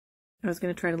I was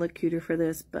going to try to look cuter for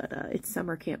this, but it's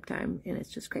summer camp time and it's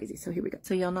just crazy. So here we go.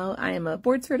 So y'all know I am a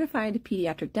board certified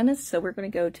pediatric dentist. So we're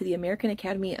going to go to the American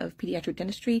Academy of Pediatric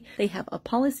Dentistry. They have a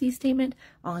policy statement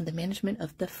on the management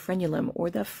of the frenulum or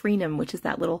the frenum, which is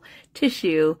that little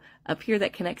tissue up here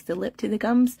that connects the lip to the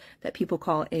gums that people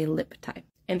call a lip tie.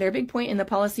 And their big point in the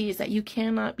policy is that you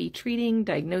cannot be treating,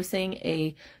 diagnosing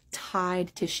a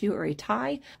tied tissue or a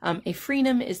tie. A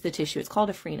frenum is the tissue. It's called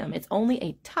a frenum. It's only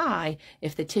a tie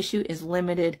if the tissue is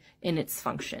limited in its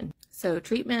function. So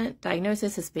treatment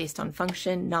diagnosis is based on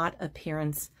function, not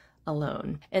appearance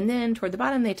alone. And then toward the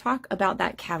bottom, they talk about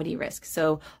that cavity risk.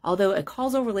 So although a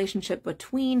causal relationship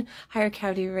between higher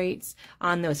cavity rates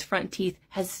on those front teeth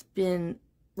has been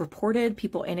reported,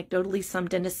 people anecdotally, some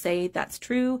dentists say that's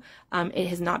true, it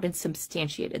has not been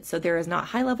substantiated. So there is not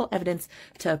high-level evidence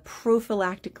to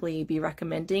prophylactically be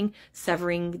recommending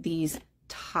severing these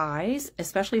ties,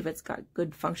 especially if it's got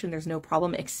good function. There's no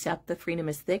problem except the frenum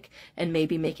is thick and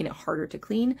maybe making it harder to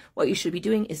clean. What you should be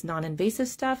doing is non-invasive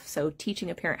stuff. So teaching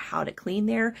a parent how to clean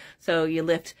there. So you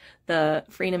lift the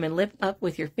frenum and lip up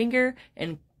with your finger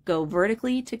and go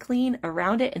vertically to clean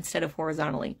around it instead of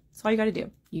horizontally. That's all you got to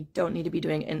do. You don't need to be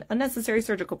doing an unnecessary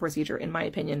surgical procedure, in my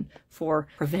opinion, for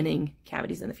preventing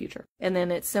cavities in the future. And then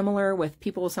it's similar with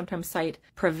people will sometimes cite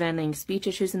preventing speech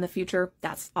issues in the future.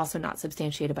 That's also not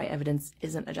substantiated by evidence,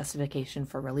 isn't a justification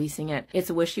for releasing it. It's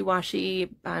a wishy-washy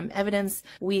evidence,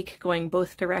 weak going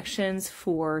both directions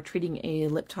for treating a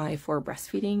lip tie for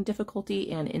breastfeeding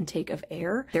difficulty and intake of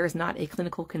air. There is not a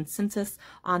clinical consensus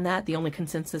on that. The only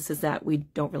consensus is that we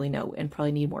don't really know and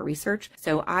probably need more research.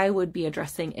 So I would be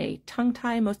addressing a tongue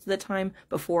tie most of the time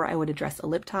before I would address a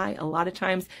lip tie. A lot of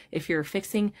times, if you're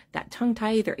fixing that tongue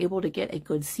tie, they're able to get a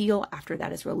good seal after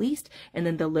that is released, and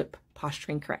then the lip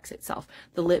posturing corrects itself.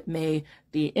 The lip may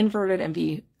be inverted and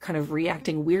be kind of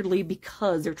reacting weirdly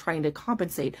because they're trying to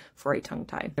compensate for a tongue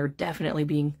tie. They're definitely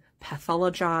being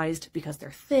pathologized because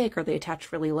they're thick or they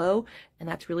attach really low, and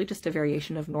that's really just a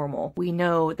variation of normal. We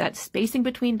know that spacing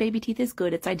between baby teeth is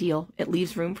good. It's ideal. It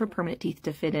leaves room for permanent teeth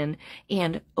to fit in,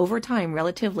 and over time,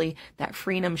 relatively, that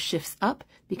frenum shifts up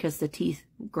because the teeth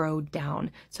grow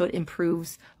down, so it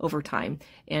improves over time.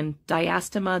 And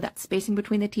diastema, that spacing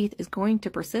between the teeth, is going to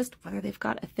persist whether they've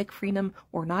got a thick frenum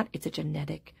or not. It's a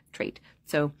genetic trait.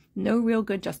 So no real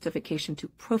good justification to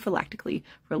prophylactically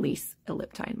release a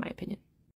lip tie, in my opinion.